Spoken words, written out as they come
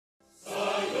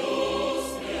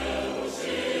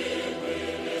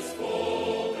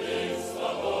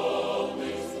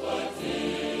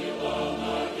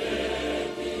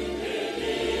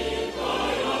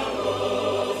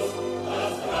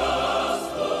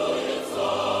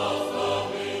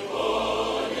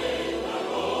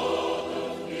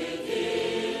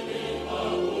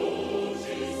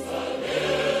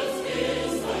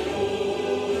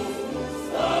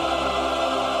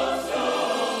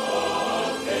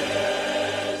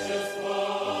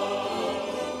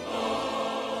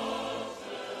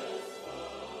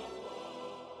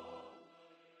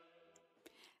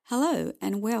Hello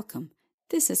and welcome.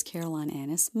 This is Caroline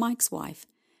Annis, Mike's wife,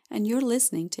 and you're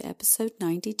listening to episode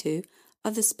 92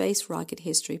 of the Space Rocket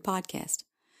History Podcast.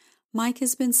 Mike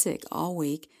has been sick all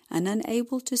week and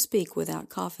unable to speak without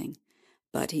coughing,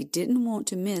 but he didn't want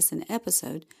to miss an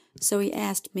episode, so he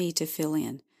asked me to fill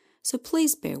in. So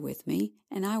please bear with me,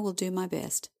 and I will do my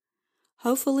best.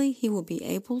 Hopefully, he will be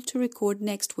able to record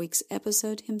next week's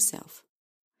episode himself.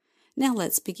 Now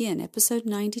let's begin episode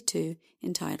 92,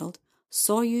 entitled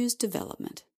Soyuz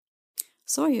Development.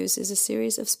 Soyuz is a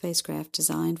series of spacecraft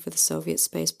designed for the Soviet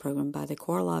space program by the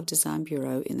Korolev Design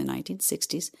Bureau in the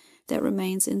 1960s that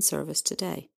remains in service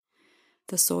today.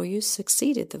 The Soyuz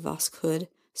succeeded the Voskhod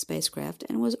spacecraft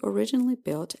and was originally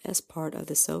built as part of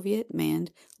the Soviet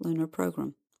manned lunar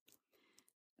program.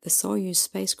 The Soyuz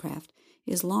spacecraft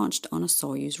is launched on a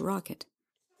Soyuz rocket.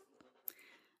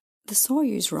 The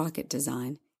Soyuz rocket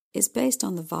design is based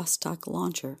on the Vostok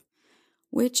launcher,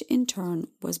 which in turn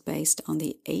was based on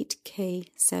the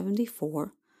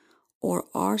 8K-74 or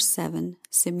R-7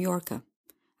 Semyorka,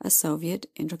 a Soviet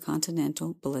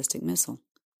intercontinental ballistic missile.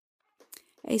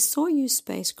 A Soyuz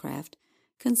spacecraft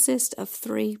consists of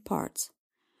three parts,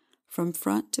 from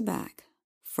front to back.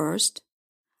 First,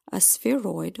 a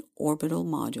spheroid orbital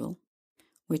module,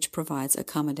 which provides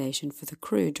accommodation for the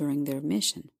crew during their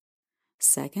mission.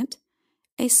 Second,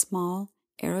 a small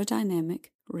aerodynamic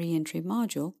re-entry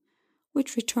module,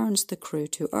 which returns the crew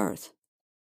to Earth.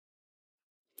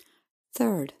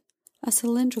 Third, a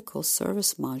cylindrical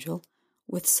service module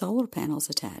with solar panels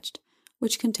attached,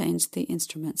 which contains the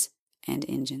instruments and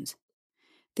engines.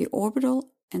 The orbital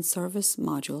and service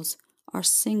modules are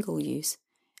single-use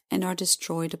and are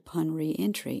destroyed upon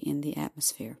re-entry in the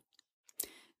atmosphere.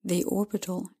 The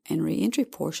orbital and re-entry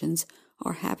portions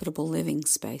are habitable living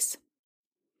space.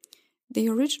 The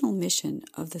original mission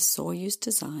of the Soyuz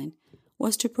design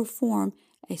was to perform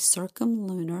a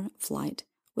circumlunar flight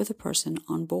with a person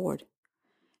on board.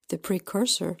 The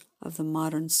precursor of the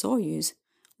modern Soyuz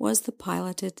was the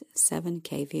piloted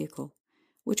 7K vehicle,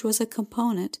 which was a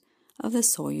component of the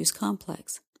Soyuz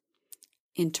complex.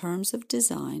 In terms of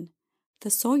design, the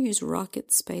Soyuz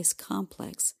rocket space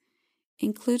complex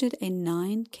included a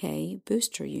 9K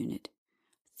booster unit,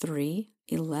 3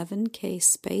 11K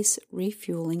space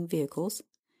refueling vehicles,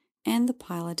 and the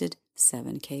piloted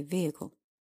 7K vehicle.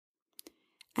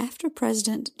 After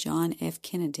President John F.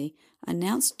 Kennedy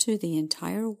announced to the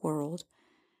entire world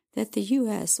that the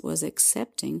U.S. was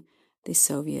accepting the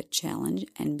Soviet challenge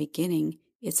and beginning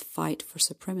its fight for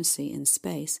supremacy in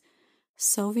space,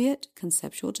 Soviet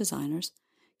conceptual designers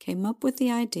came up with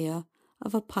the idea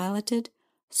of a piloted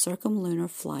circumlunar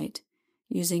flight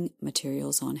using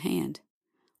materials on hand,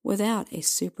 without a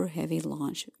super heavy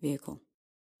launch vehicle.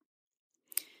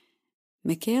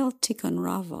 Mikhail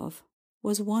Tikhonravov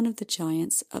was one of the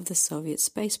giants of the Soviet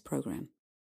space program.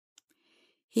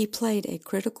 He played a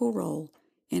critical role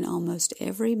in almost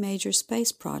every major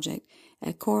space project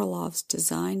at Korolev's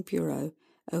Design Bureau,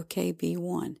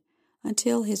 OKB-1,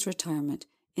 until his retirement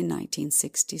in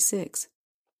 1966.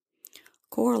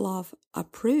 Korolev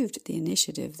approved the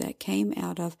initiative that came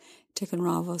out of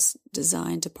Tikhonravov's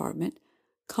design department,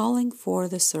 calling for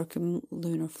the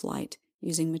circumlunar flight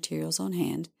using materials on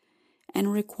hand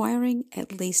and requiring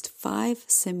at least 5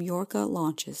 Semyorka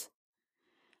launches.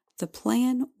 The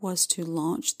plan was to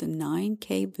launch the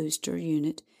 9K booster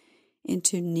unit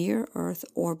into near-Earth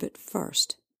orbit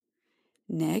first.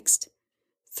 Next,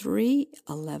 3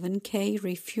 11K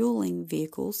refueling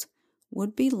vehicles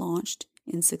would be launched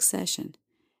in succession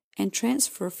and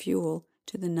transfer fuel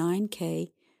to the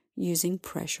 9K using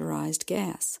pressurized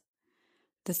gas.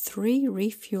 The 3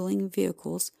 refueling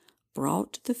vehicles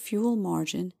brought the fuel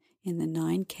margin in the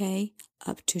 9K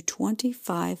up to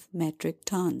 25 metric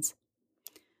tons.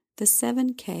 The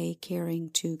 7K carrying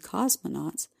 2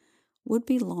 cosmonauts would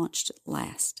be launched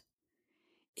last.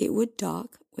 It would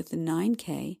dock with the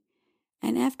 9K,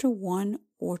 and after 1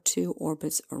 or 2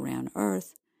 orbits around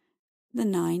Earth, the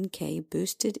 9K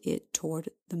boosted it toward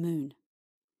the Moon.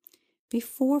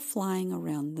 Before flying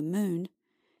around the Moon,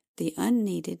 the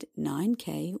unneeded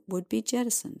 9K would be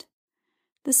jettisoned.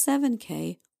 The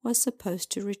 7K was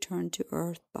supposed to return to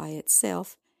Earth by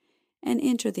itself and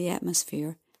enter the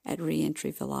atmosphere at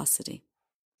re-entry velocity.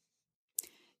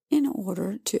 In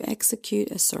order to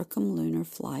execute a circumlunar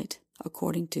flight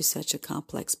according to such a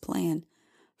complex plan,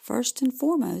 first and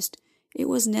foremost, it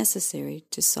was necessary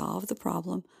to solve the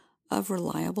problem of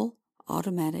reliable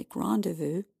automatic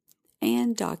rendezvous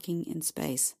and docking in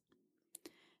space.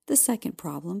 The second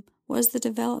problem was the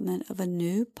development of a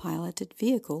new piloted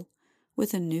vehicle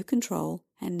with a new control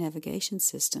and navigation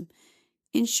system,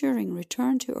 ensuring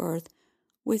return to Earth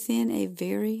within a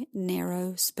very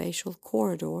narrow spatial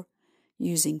corridor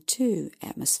using 2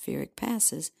 atmospheric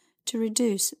passes to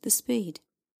reduce the speed.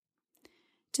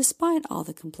 Despite all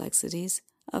the complexities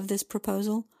of this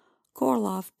proposal,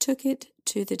 Korolev took it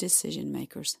to the decision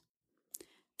makers.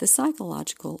 The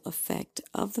psychological effect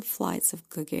of the flights of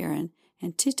Gagarin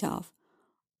and Titov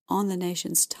on the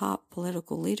nation's top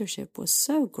political leadership was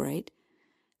so great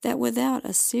that without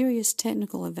a serious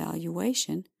technical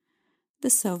evaluation, the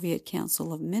Soviet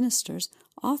Council of Ministers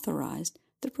authorized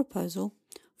the proposal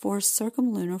for a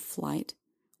circumlunar flight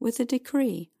with a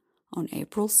decree on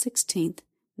April 16,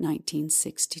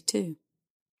 1962.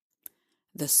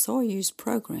 The Soyuz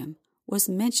program was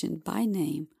mentioned by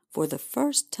name for the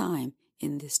first time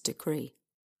in this decree.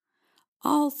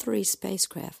 All 3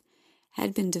 spacecraft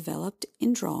had been developed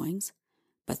in drawings,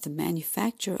 but the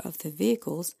manufacture of the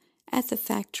vehicles at the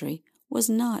factory was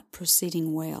not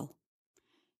proceeding well.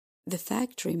 The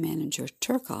factory manager,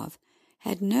 Turkov,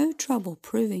 had no trouble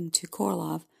proving to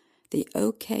Korolev the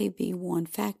OKB-1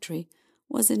 factory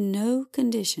was in no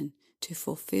condition to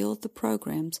fulfill the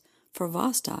programs for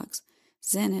Vostok's,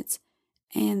 Zenit's,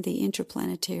 and the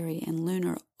interplanetary and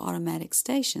lunar automatic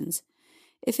stations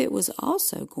if it was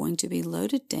also going to be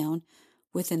loaded down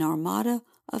with an armada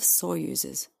of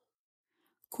Soyuzes.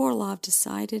 Korolev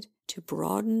decided to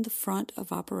broaden the front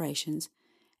of operations,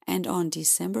 and on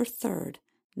December 3,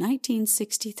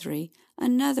 1963,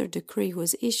 another decree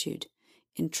was issued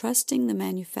entrusting the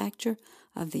manufacture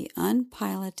of the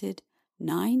unpiloted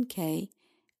 9K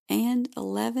and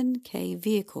 11K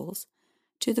vehicles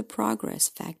to the Progress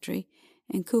factory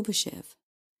in Kubyshev.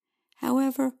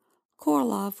 However,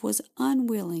 Korolev was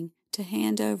unwilling to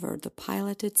hand over the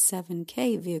piloted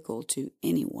 7K vehicle to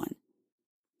anyone.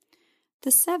 The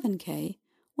 7K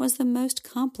was the most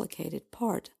complicated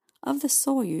part of the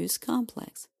Soyuz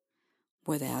complex.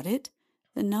 Without it,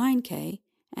 the 9K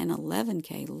and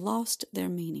 11K lost their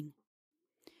meaning.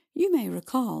 You may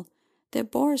recall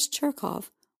that Boris Cherkov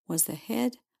was the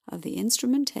head of the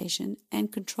Instrumentation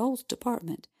and Controls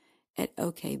Department at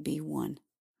OKB-1.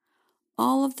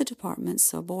 All of the departments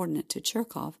subordinate to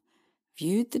Cherkov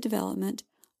viewed the development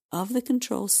of the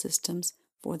control systems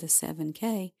for the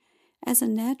 7K as a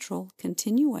natural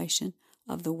continuation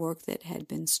of the work that had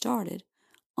been started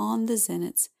on the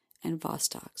Zenits and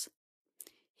Vostoks.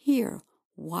 Here,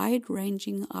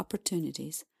 wide-ranging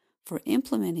opportunities for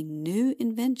implementing new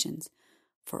inventions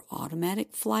for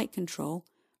automatic flight control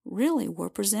really were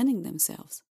presenting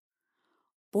themselves.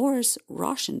 Boris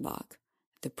Rauschenbach,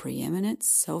 the preeminent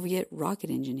Soviet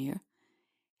rocket engineer,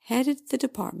 headed the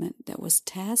department that was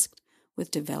tasked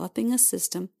with developing a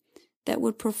system that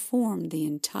would perform the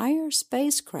entire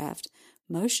spacecraft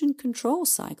motion control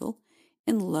cycle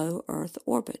in low Earth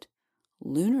orbit,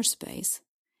 lunar space,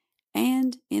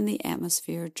 and in the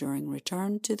atmosphere during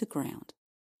return to the ground.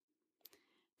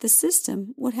 The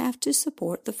system would have to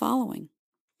support the following: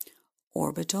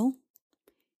 orbital,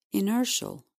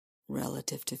 inertial,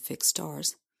 relative to fixed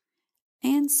stars,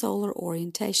 and solar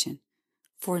orientation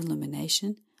for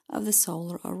illumination of the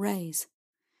solar arrays.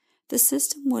 The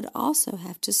system would also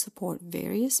have to support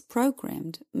various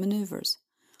programmed maneuvers,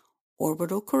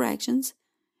 orbital corrections,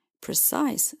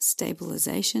 precise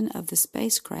stabilization of the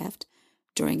spacecraft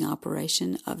during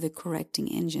operation of the correcting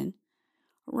engine,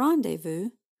 rendezvous,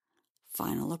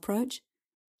 final approach,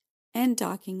 and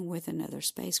docking with another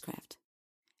spacecraft.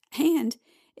 And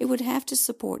it would have to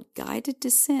support guided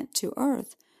descent to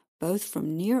Earth both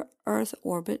from near-Earth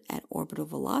orbit at orbital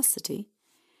velocity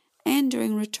and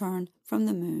during return from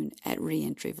the Moon at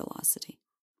re-entry velocity.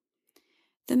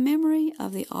 The memory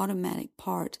of the automatic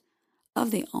part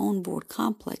of the onboard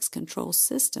complex control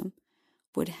system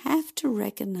would have to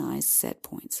recognize set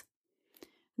points,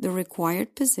 the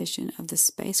required position of the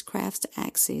spacecraft's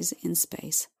axes in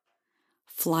space,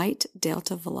 flight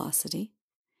delta velocity,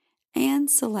 and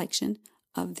selection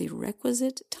of the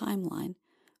requisite timeline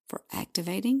for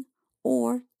activating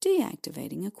or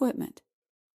deactivating equipment.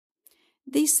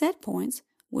 These set points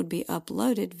would be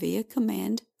uploaded via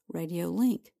command radio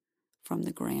link from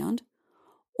the ground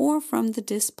or from the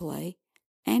display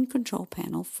and control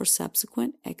panel for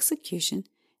subsequent execution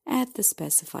at the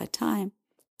specified time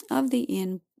of the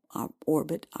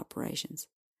in-orbit operations.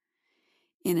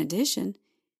 In addition,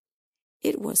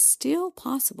 it was still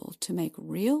possible to make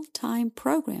real-time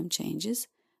program changes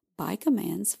by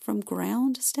commands from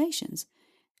ground stations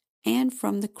and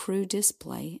from the crew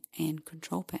display and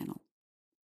control panel.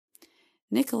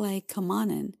 Nikolai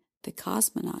Kamanin, the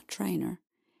cosmonaut trainer,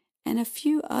 and a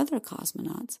few other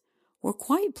cosmonauts were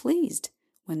quite pleased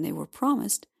when they were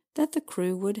promised that the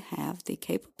crew would have the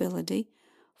capability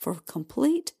for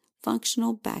complete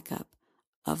functional backup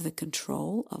of the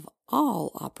control of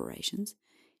all operations,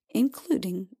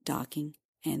 including docking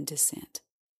and descent.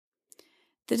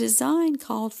 The design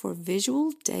called for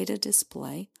visual data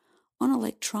display on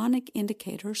electronic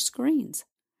indicator screens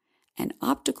and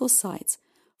optical sights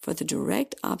for the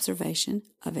direct observation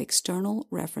of external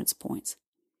reference points.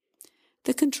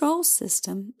 The control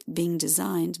system being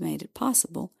designed made it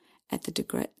possible, at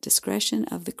the discretion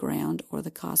of the ground or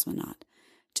the cosmonaut,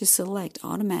 to select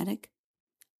automatic,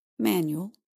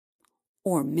 manual,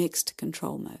 or mixed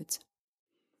control modes.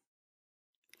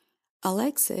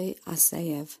 Alexei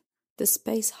Asayev, the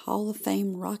Space Hall of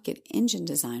Fame rocket engine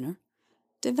designer,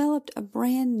 developed a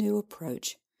brand new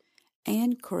approach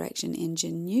and correction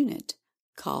engine unit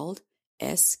called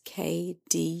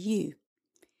SKDU.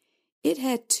 It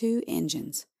had two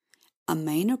engines, a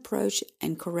main approach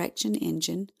and correction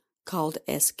engine called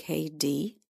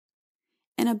SKD,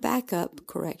 and a backup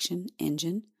correction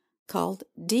engine called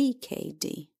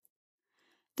DKD.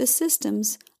 The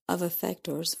systems of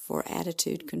effectors for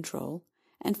attitude control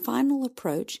and final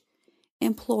approach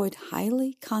employed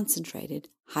highly concentrated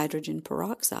hydrogen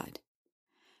peroxide.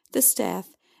 The staff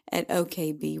at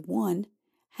OKB-1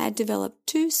 had developed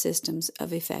two systems of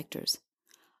effectors,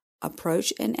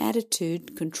 approach and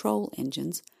attitude control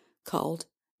engines called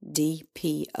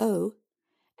DPO,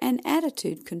 and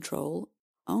attitude control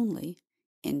only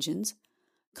engines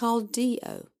called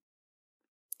DO.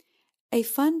 A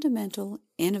fundamental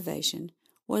innovation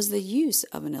was the use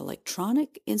of an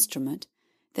electronic instrument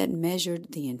that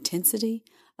measured the intensity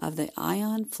of the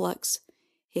ion flux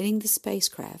hitting the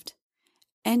spacecraft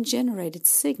and generated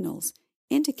signals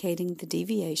indicating the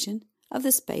deviation of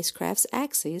the spacecraft's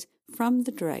axes from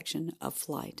the direction of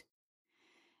flight.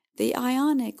 The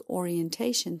ionic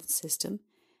orientation system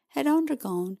had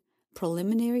undergone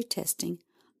preliminary testing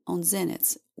on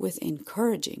Zenits with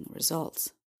encouraging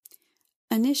results.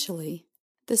 Initially,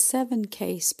 the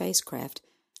 7K spacecraft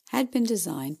had been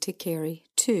designed to carry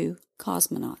 2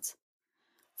 cosmonauts.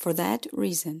 For that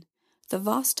reason, the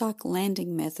Vostok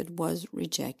landing method was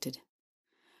rejected.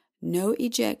 No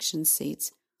ejection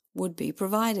seats would be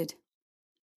provided.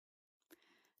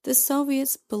 The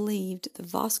Soviets believed the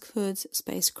Voskhod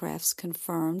spacecrafts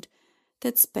confirmed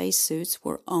that spacesuits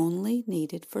were only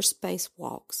needed for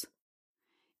spacewalks.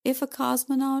 If a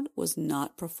cosmonaut was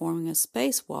not performing a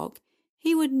spacewalk,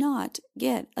 he would not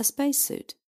get a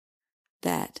spacesuit.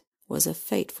 That was a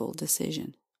fateful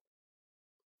decision.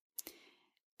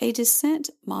 A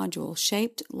descent module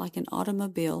shaped like an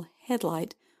automobile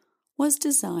headlight was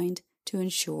designed to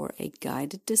ensure a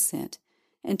guided descent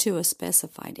into a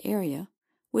specified area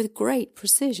with great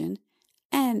precision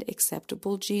and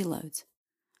acceptable G-loads.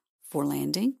 For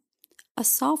landing, a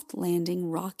soft landing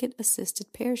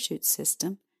rocket-assisted parachute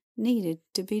system needed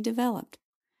to be developed.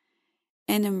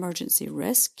 An emergency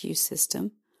rescue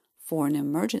system for an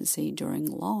emergency during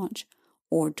launch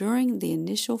or during the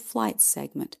initial flight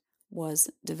segment was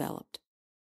developed.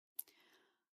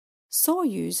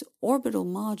 Soyuz orbital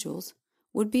modules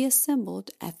would be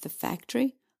assembled at the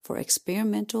Factory for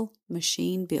Experimental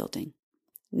Machine Building,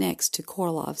 next to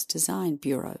Korlov's Design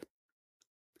Bureau.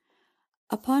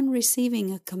 Upon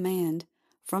receiving a command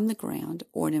from the ground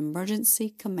or an emergency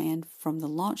command from the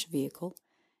launch vehicle,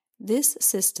 this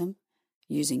system,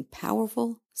 using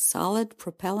powerful solid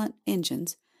propellant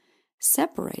engines,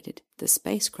 separated the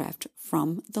spacecraft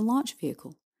from the launch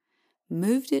vehicle,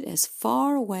 moved it as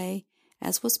far away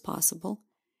as was possible,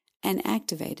 and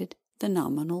activated the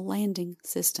nominal landing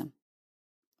system.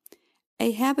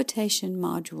 A habitation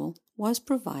module was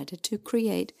provided to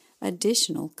create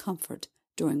additional comfort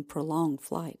during prolonged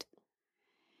flight.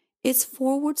 Its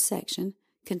forward section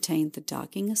contained the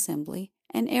docking assembly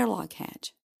and airlock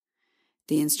hatch.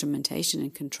 The Instrumentation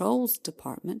and Controls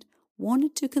Department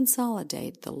wanted to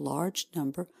consolidate the large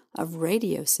number of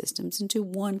radio systems into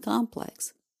one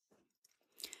complex.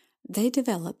 They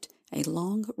developed a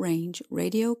long-range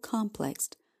radio complex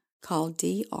called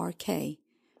DRK,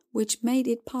 which made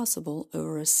it possible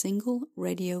over a single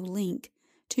radio link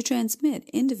to transmit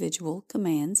individual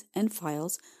commands and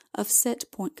files of set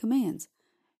point commands,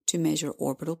 to measure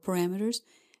orbital parameters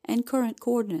and current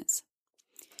coordinates,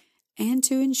 and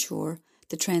to ensure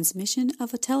the transmission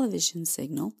of a television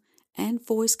signal and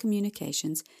voice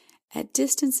communications at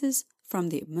distances from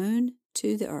the Moon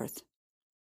to the Earth.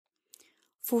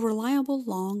 For reliable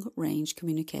long-range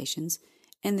communications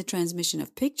and the transmission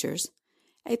of pictures,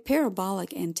 a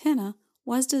parabolic antenna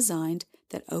was designed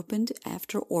that opened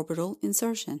after orbital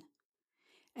insertion.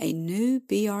 A new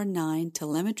BR-9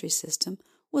 telemetry system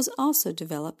was also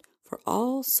developed for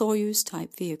all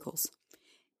Soyuz-type vehicles.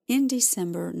 In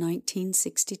December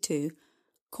 1962,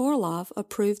 Korolev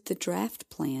approved the draft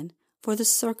plan for the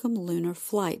circumlunar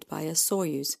flight by a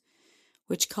Soyuz,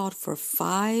 which called for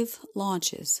 5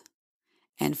 launches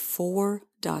and 4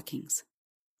 dockings.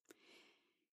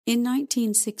 In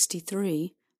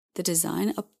 1963, the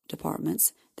design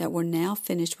departments that were now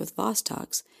finished with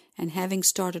Vostoks and having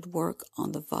started work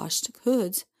on the Vostok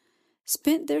hoods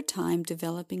spent their time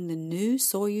developing the new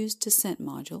Soyuz descent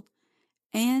module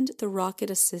and the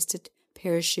rocket-assisted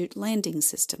parachute landing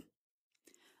system.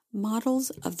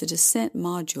 Models of the descent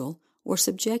module were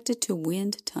subjected to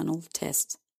wind tunnel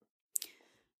tests.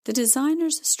 The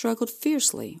designers struggled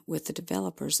fiercely with the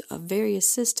developers of various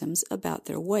systems about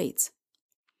their weights.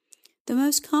 The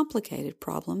most complicated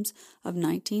problems of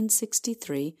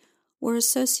 1963 were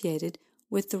associated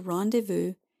with the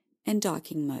rendezvous and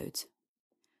docking modes.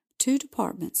 2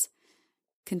 departments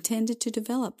contended to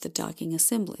develop the docking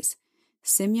assemblies: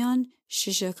 Semyon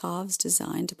Shizhakov's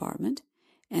design department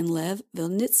and Lev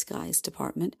Vilnitsky's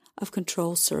department of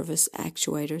control service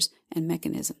actuators and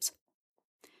mechanisms.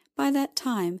 By that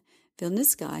time,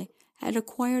 Vilnitsky had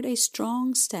acquired a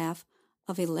strong staff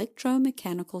of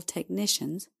electromechanical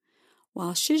technicians,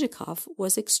 while Shizhakov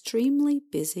was extremely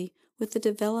busy with the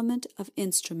development of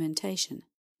instrumentation.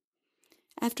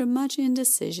 After much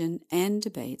indecision and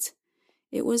debates,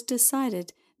 it was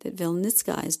decided that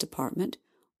Vilnitsky's department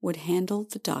would handle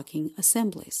the docking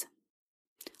assemblies.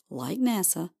 Like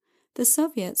NASA, the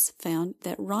Soviets found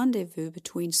that rendezvous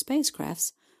between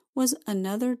spacecrafts was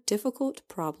another difficult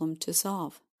problem to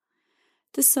solve.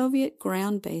 The Soviet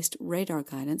ground-based radar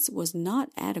guidance was not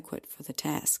adequate for the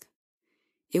task.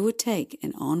 It would take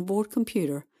an onboard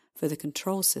computer for the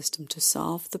control system to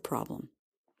solve the problem.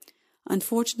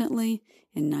 Unfortunately,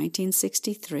 in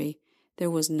 1963, there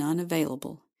was none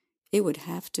available. It would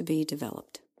have to be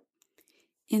developed.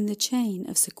 In the chain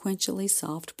of sequentially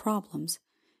solved problems,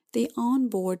 the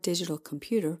onboard digital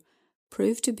computer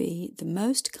proved to be the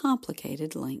most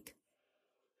complicated link.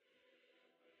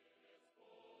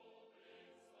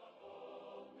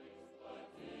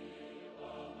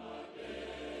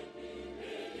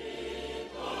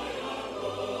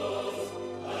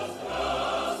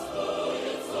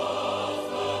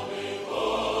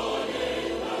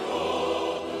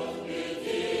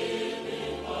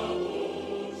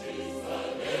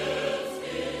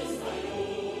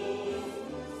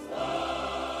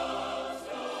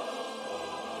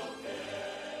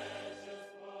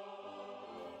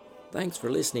 Thanks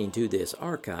for listening to this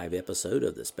archive episode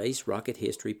of the Space Rocket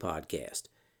History Podcast.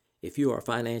 If you are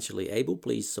financially able,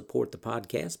 please support the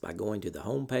podcast by going to the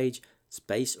homepage,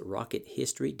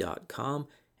 spacerockethistory.com,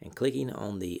 and clicking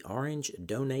on the orange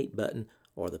Donate button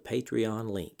or the Patreon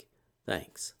link.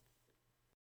 Thanks.